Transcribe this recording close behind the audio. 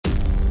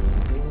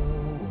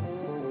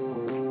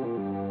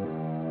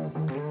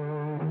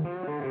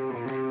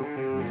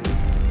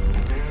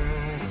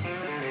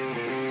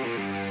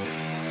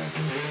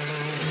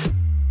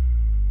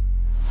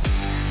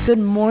Good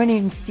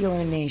morning,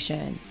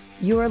 SteelerNation.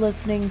 You are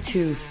listening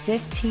to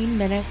 15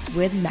 Minutes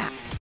with Matt.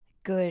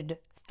 Good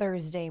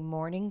Thursday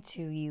morning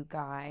to you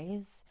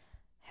guys.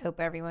 Hope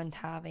everyone's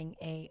having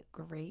a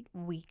great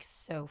week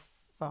so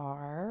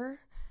far.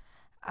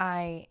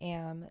 I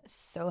am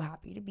so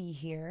happy to be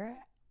here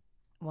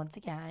once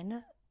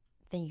again.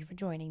 Thank you for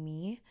joining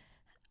me.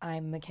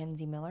 I'm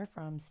Mackenzie Miller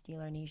from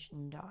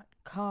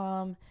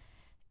SteelerNation.com,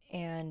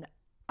 and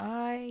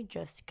I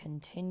just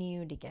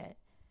continue to get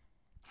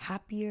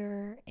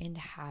happier and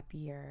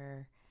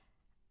happier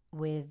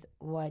with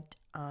what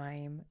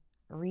I'm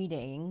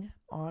reading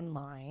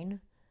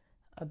online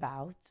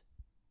about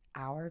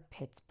our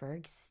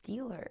Pittsburgh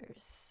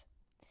Steelers.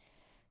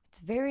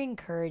 It's very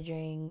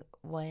encouraging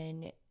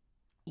when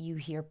you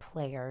hear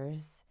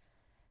players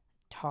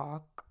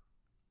talk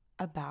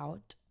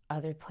about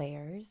other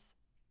players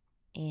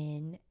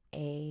in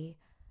a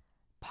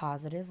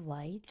positive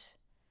light,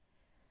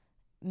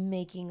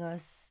 making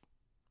us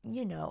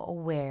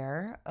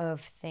aware of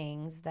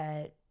things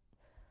that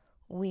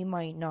we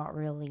might not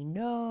really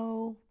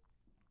know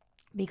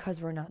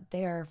because we're not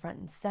there front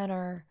and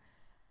center.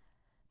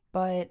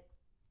 But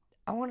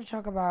I want to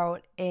talk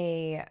about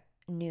a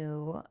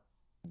new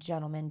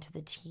gentleman to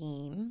the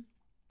team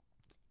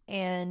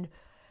and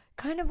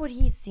kind of what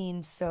he's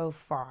seen so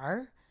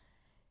far.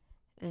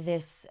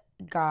 This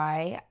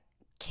guy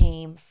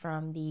came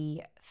from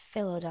the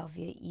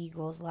Philadelphia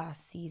Eagles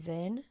last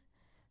season,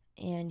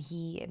 and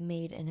he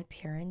made an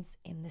appearance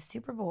in the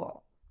Super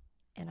Bowl.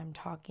 And I'm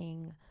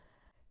talking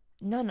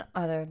none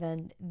other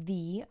than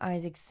the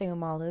Isaac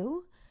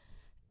Seumalo.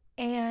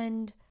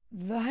 And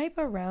the hype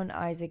around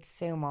Isaac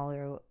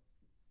Seumalo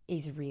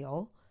is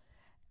real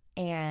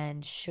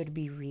and should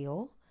be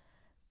real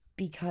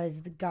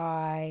because the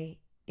guy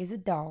is a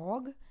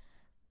dog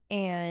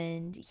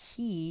and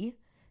he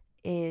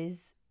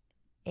is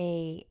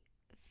a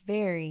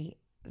very,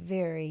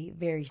 very,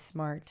 very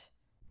smart.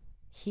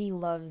 He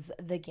loves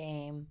the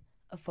game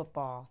of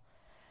football.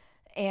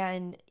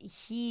 And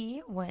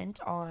he went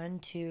on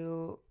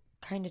to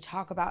kind of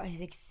talk about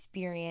his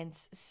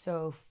experience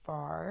so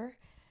far,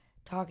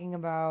 talking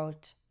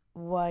about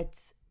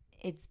what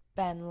it's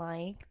been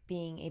like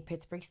being a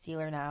Pittsburgh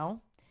Steeler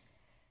now.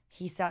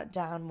 He sat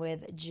down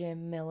with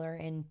Jim Miller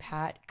and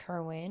Pat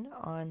Kerwin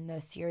on the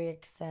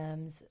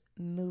SiriusXM's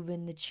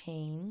Moving the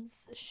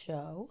Chains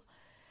show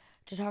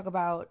to talk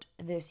about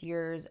this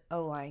year's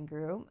O-line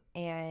group.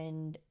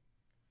 And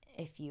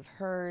if you've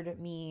heard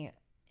me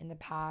in the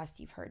past,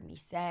 you've heard me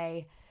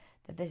say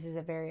that this is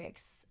a very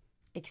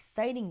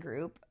exciting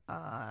group,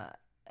 a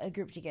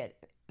group to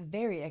get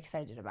very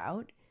excited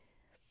about.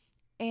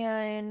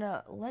 And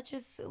let's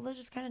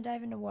just kind of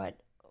dive into what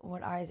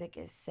Isaac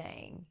is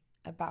saying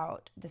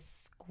about the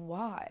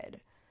squad.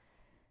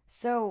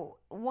 So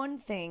one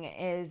thing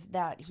is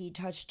that he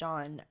touched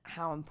on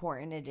how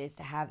important it is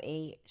to have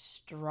a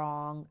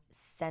strong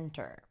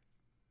center,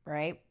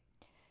 right?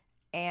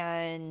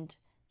 And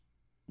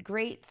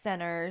great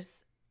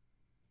centers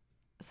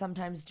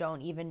sometimes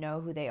don't even know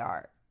who they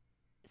are,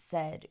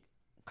 said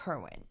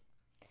Kerwin.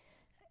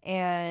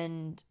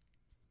 And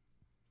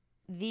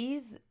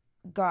these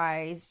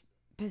guys'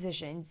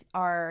 positions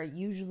are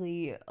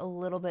usually a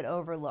little bit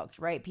overlooked,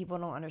 right? People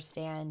don't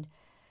understand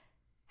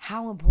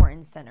how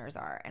important centers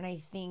are. And I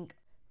think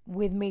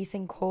with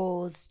Mason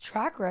Cole's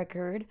track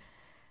record,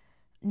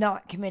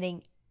 not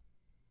committing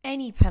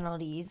any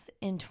penalties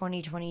in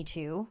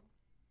 2022,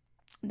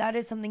 that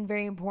is something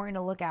very important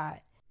to look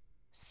at.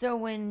 So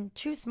when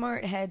two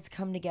smart heads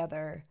come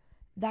together,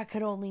 that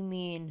could only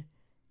mean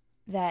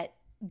that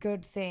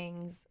good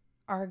things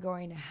are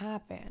going to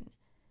happen.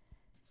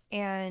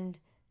 And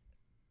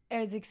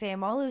Isaac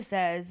Seumalo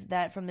says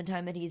that from the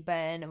time that he's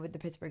been with the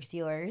Pittsburgh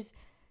Steelers,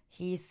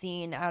 he's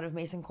seen out of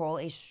Mason Cole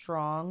a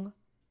strong,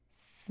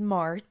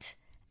 smart,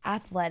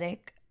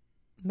 athletic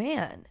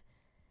man.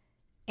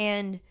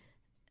 And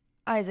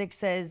Isaac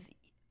says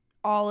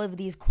all of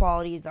these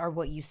qualities are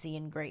what you see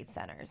in great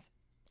centers.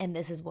 And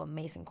this is what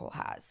Mason Cole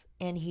has.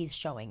 And he's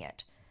showing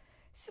it.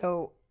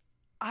 So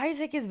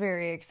Isaac is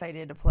very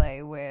excited to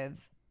play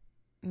with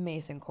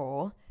Mason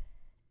Cole.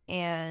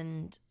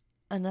 And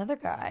another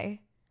guy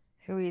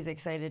who he's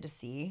excited to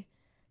see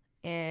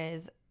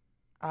is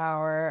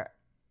our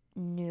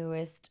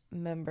newest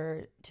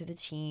member to the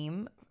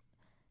team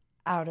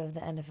out of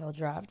the NFL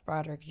draft,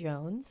 Broderick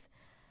Jones.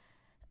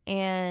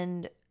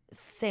 And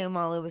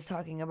Seumalo was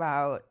talking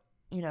about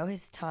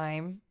his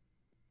time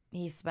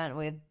he spent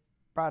with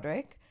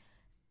Broderick,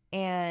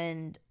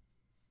 and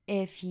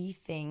if he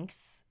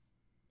thinks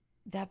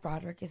that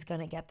Broderick is going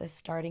to get the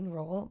starting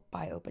role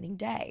by opening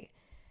day.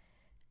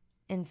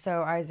 And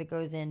so Isaac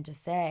goes in to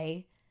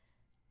say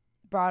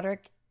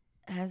Broderick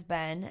has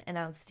been an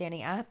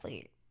outstanding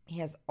athlete. He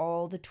has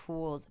all the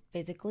tools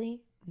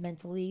physically,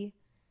 mentally.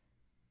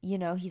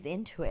 He's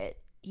into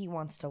it. He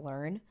wants to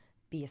learn,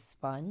 be a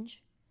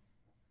sponge.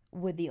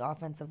 With the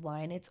offensive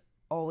line, it's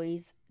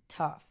always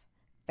tough.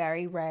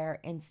 Very rare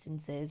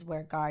instances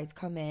where guys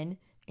come in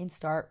and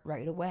start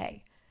right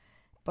away.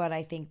 But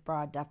I think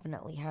Brod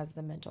definitely has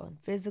the mental and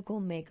physical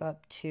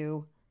makeup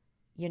to,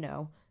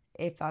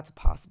 if that's a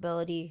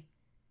possibility,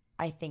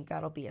 I think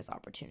that'll be his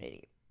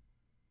opportunity.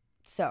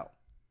 So,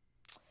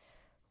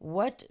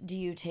 what do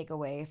you take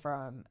away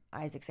from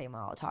Isaac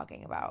Seumalo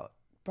talking about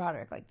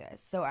Broderick like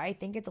this? So I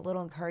think it's a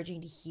little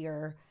encouraging to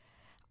hear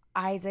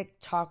Isaac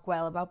talk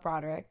well about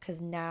Broderick,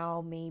 because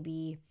now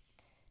maybe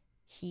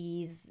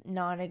he's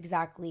not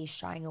exactly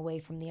shying away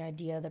from the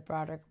idea that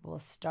Broderick will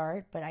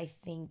start, but I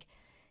think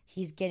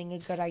he's getting a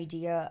good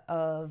idea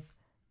of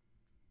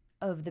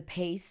the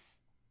pace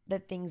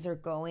that things are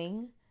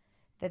going,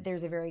 that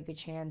there's a very good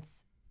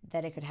chance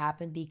that it could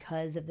happen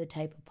because of the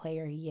type of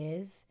player he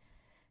is.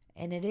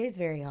 And it is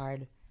very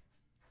hard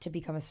to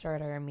become a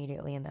starter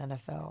immediately in the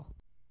NFL.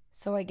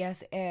 So I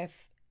guess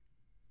if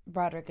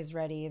Broderick is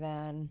ready,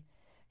 then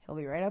he'll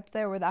be right up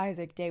there with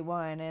Isaac day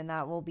one, and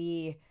that will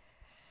be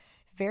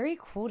very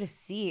cool to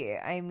see.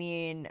 I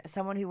mean,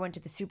 someone who went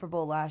to the Super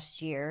Bowl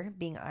last year,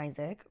 being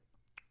Isaac,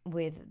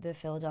 with the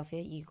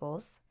Philadelphia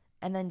Eagles,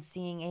 and then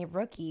seeing a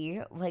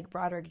rookie like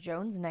Broderick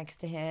Jones next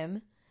to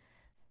him,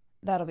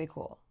 that'll be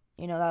cool.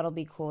 That'll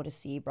be cool to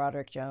see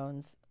Broderick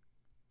Jones,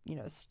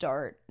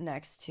 start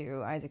next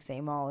to Isaac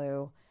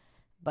Seumalo,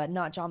 but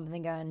not jumping the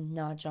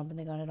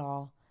gun at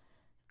all.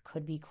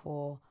 Could be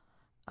cool.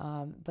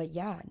 But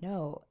yeah,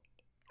 no,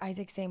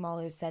 Isaac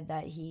Seumalo said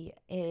that he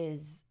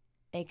is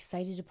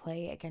excited to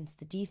play against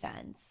the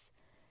defense,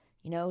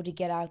 to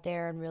get out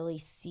there and really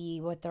see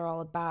what they're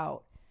all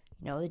about.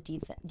 The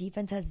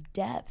defense has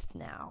depth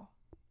now,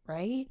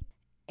 right?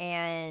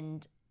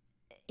 And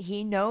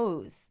he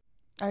knows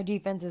our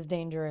defense is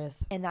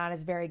dangerous, and that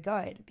is very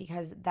good,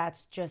 because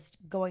that's just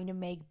going to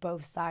make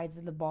both sides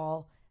of the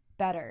ball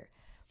better.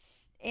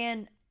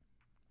 And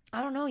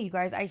I don't know, you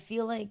guys, I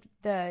feel like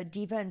the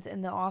defense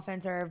and the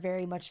offense are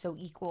very much so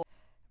equal,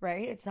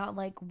 right? It's not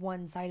like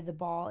one side of the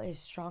ball is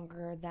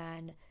stronger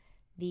than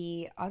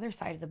the other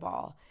side of the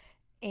ball.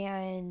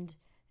 And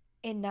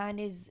that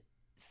is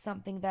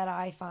something that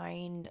I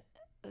find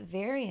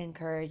very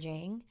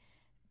encouraging,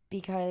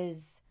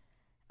 because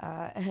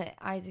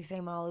Isaac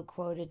Seumalo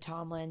quoted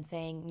Tomlin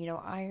saying,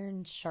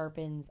 iron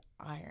sharpens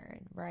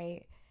iron,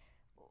 right?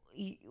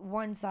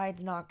 One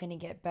side's not going to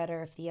get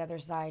better if the other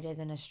side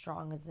isn't as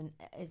strong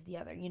as the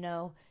other,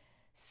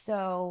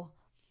 So,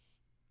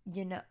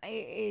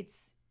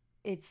 it's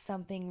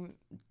something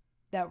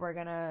that we're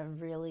going to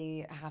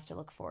really have to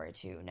look forward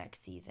to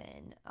next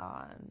season.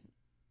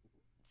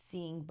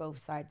 Seeing both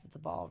sides of the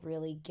ball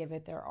really give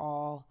it their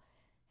all,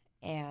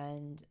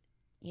 and,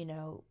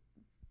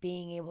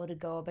 being able to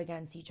go up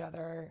against each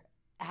other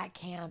at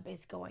camp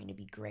is going to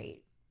be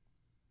great.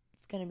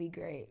 It's going to be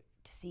great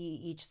to see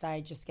each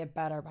side just get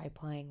better by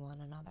playing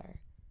one another.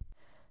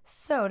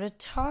 So to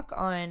talk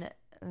on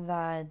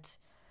that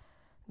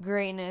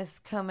greatness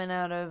coming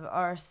out of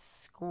our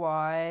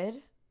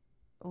squad,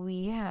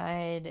 we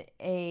had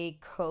a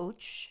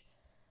coach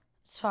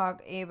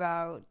talk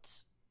about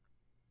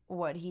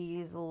what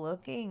he's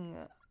looking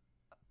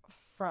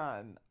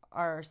from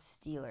our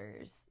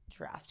Steelers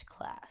draft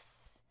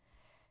class.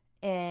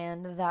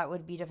 And that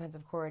would be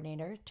defensive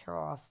coordinator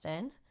Terrell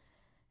Austin.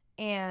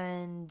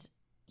 And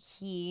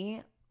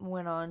he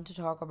went on to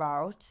talk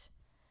about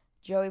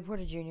Joey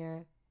Porter Jr.,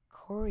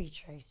 Corey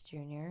Trice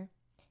Jr.,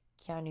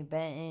 Keanu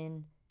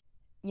Benton,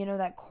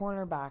 that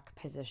cornerback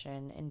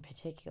position in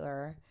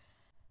particular.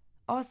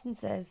 Austin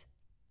says,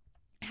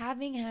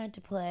 having had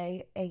to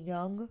play a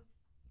young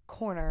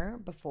corner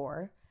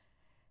before,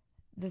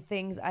 the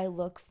things I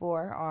look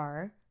for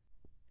are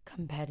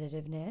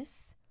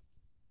competitiveness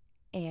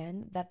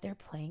and that they're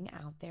playing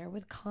out there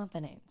with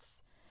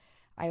confidence.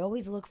 I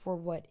always look for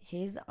what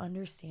his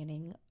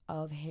understanding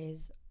of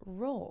his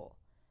role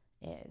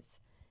is.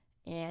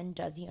 And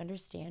does he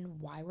understand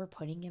why we're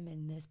putting him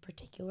in this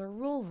particular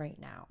role right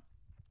now?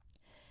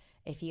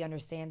 If he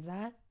understands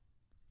that,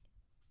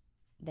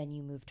 then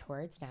you move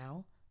towards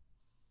now,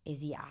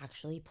 is he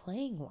actually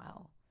playing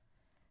well?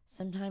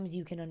 Sometimes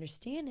you can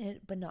understand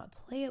it, but not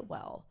play it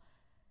well,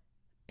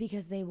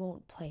 because they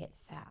won't play it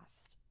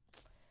fast.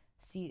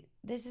 See,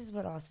 this is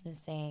what Austin is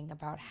saying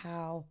about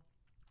how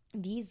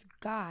these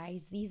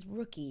guys, these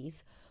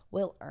rookies,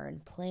 will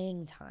earn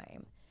playing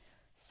time.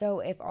 So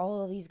if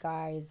all of these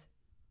guys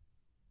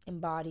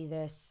embody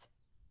this,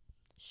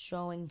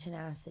 showing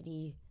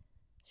tenacity,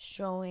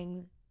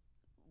 showing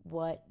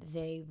what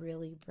they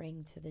really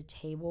bring to the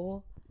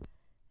table,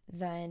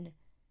 then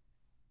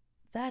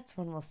that's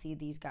when we'll see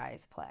these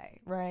guys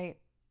play, right?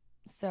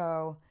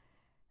 So,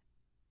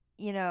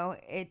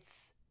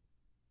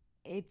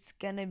 it's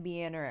going to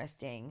be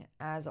interesting,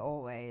 as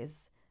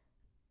always,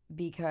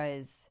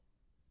 because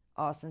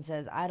Austin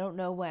says, I don't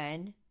know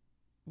when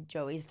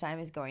Joey's time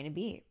is going to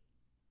be,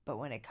 but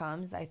when it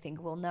comes, I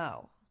think we'll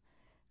know.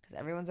 Because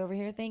everyone's over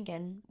here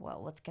thinking,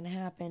 well, what's going to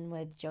happen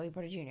with Joey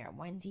Porter Jr.?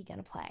 When's he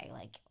going to play?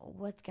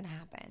 What's going to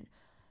happen?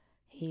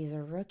 He's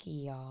a rookie,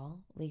 y'all.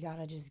 We got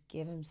to just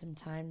give him some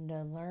time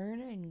to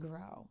learn and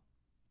grow.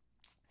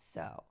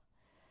 So,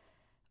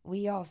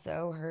 we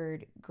also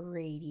heard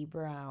Grady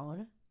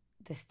Brown,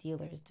 the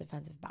Steelers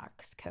defensive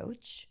backs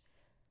coach,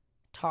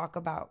 talk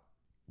about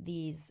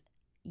these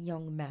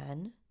young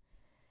men.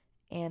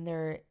 And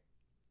there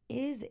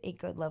is a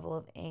good level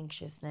of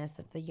anxiousness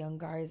that the young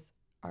guys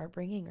are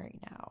bringing right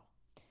now.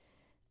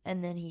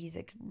 And then he's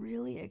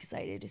really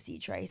excited to see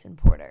Trice and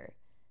Porter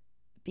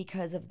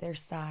because of their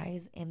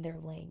size and their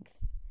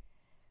length.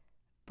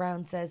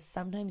 Brown says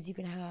sometimes you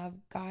can have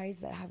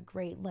guys that have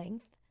great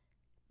length,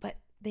 but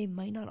they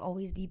might not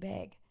always be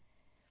big.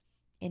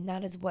 And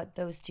that is what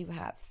those two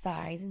have,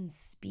 size and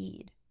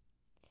speed.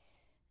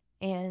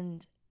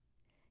 And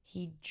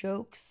he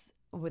jokes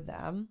with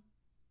them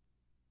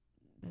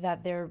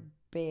that they're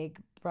big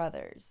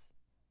brothers.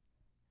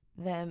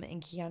 Them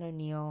and Keanu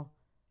Neal,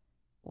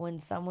 when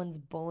someone's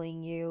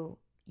bullying you,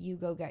 you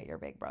go get your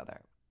big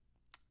brother.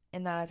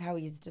 And that is how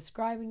he's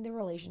describing the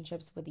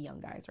relationships with the young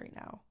guys right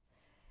now.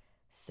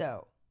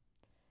 So,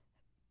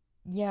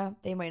 yeah,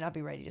 they might not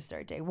be ready to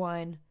start day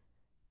one,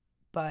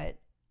 but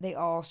they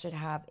all should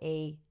have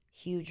a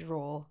huge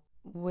role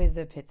with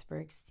the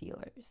Pittsburgh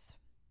Steelers.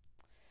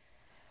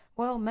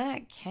 Well,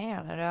 Matt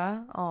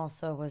Canada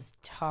also was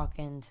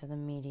talking to the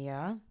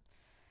media.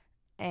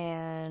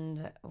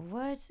 And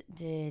what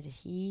did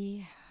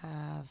he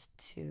have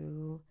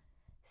to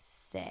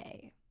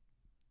say?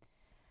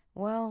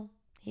 Well,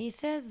 he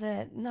says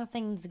that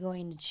nothing's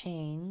going to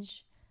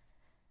change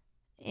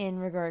in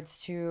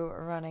regards to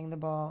running the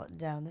ball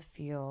down the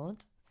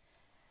field.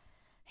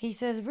 He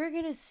says we're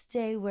going to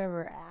stay where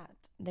we're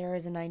at. There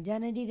is an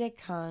identity that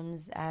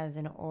comes as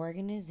an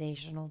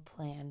organizational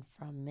plan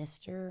from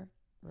Mr.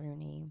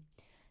 Rooney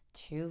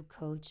to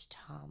Coach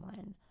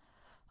Tomlin.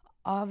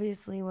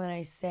 Obviously, when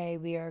I say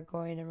we are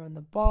going to run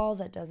the ball,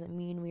 that doesn't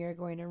mean we are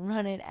going to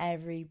run it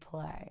every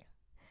play.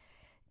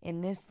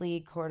 In this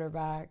league,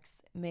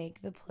 quarterbacks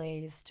make the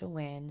plays to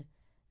win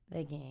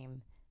the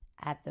game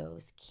at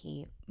those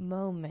key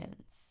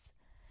moments.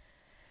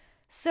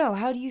 So,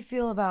 how do you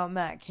feel about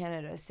Matt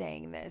Canada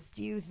saying this?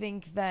 Do you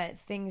think that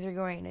things are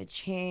going to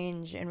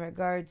change in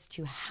regards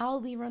to how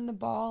we run the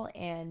ball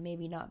and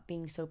maybe not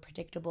being so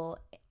predictable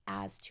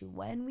as to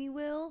when we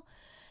will,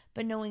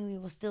 but knowing we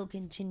will still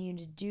continue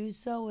to do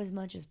so as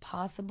much as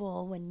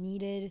possible when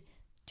needed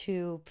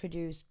to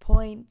produce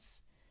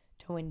points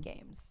to win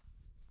games?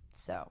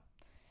 So,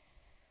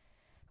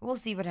 we'll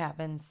see what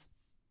happens.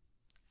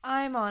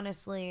 I'm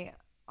honestly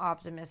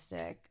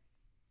optimistic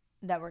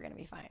that we're going to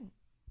be fine.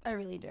 I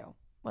really do.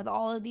 With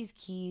all of these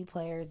key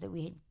players that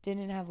we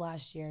didn't have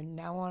last year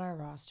now on our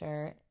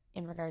roster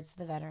in regards to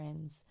the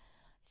veterans,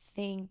 I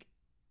think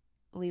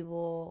we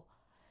will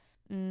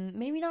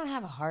maybe not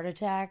have a heart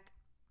attack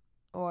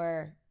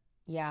or,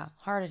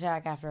 heart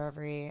attack after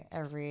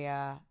every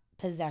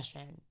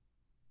possession,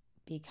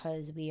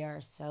 because we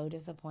are so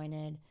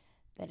disappointed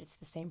that it's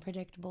the same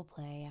predictable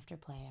play after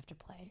play after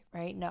play,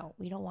 right? No,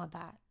 we don't want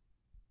that.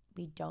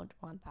 We don't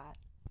want that.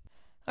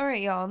 All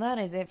right, y'all, that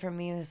is it for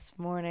me this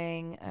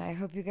morning. I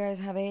hope you guys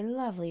have a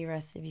lovely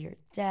rest of your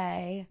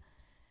day.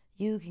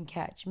 You can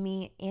catch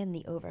me and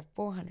the over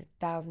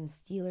 400,000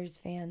 Steelers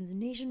fans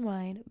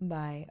nationwide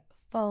by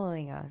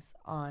following us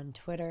on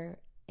Twitter,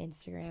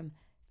 Instagram,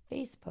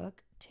 Facebook,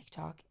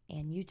 TikTok,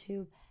 and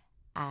YouTube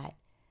at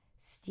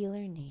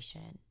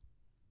SteelerNation.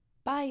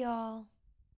 Bye, y'all.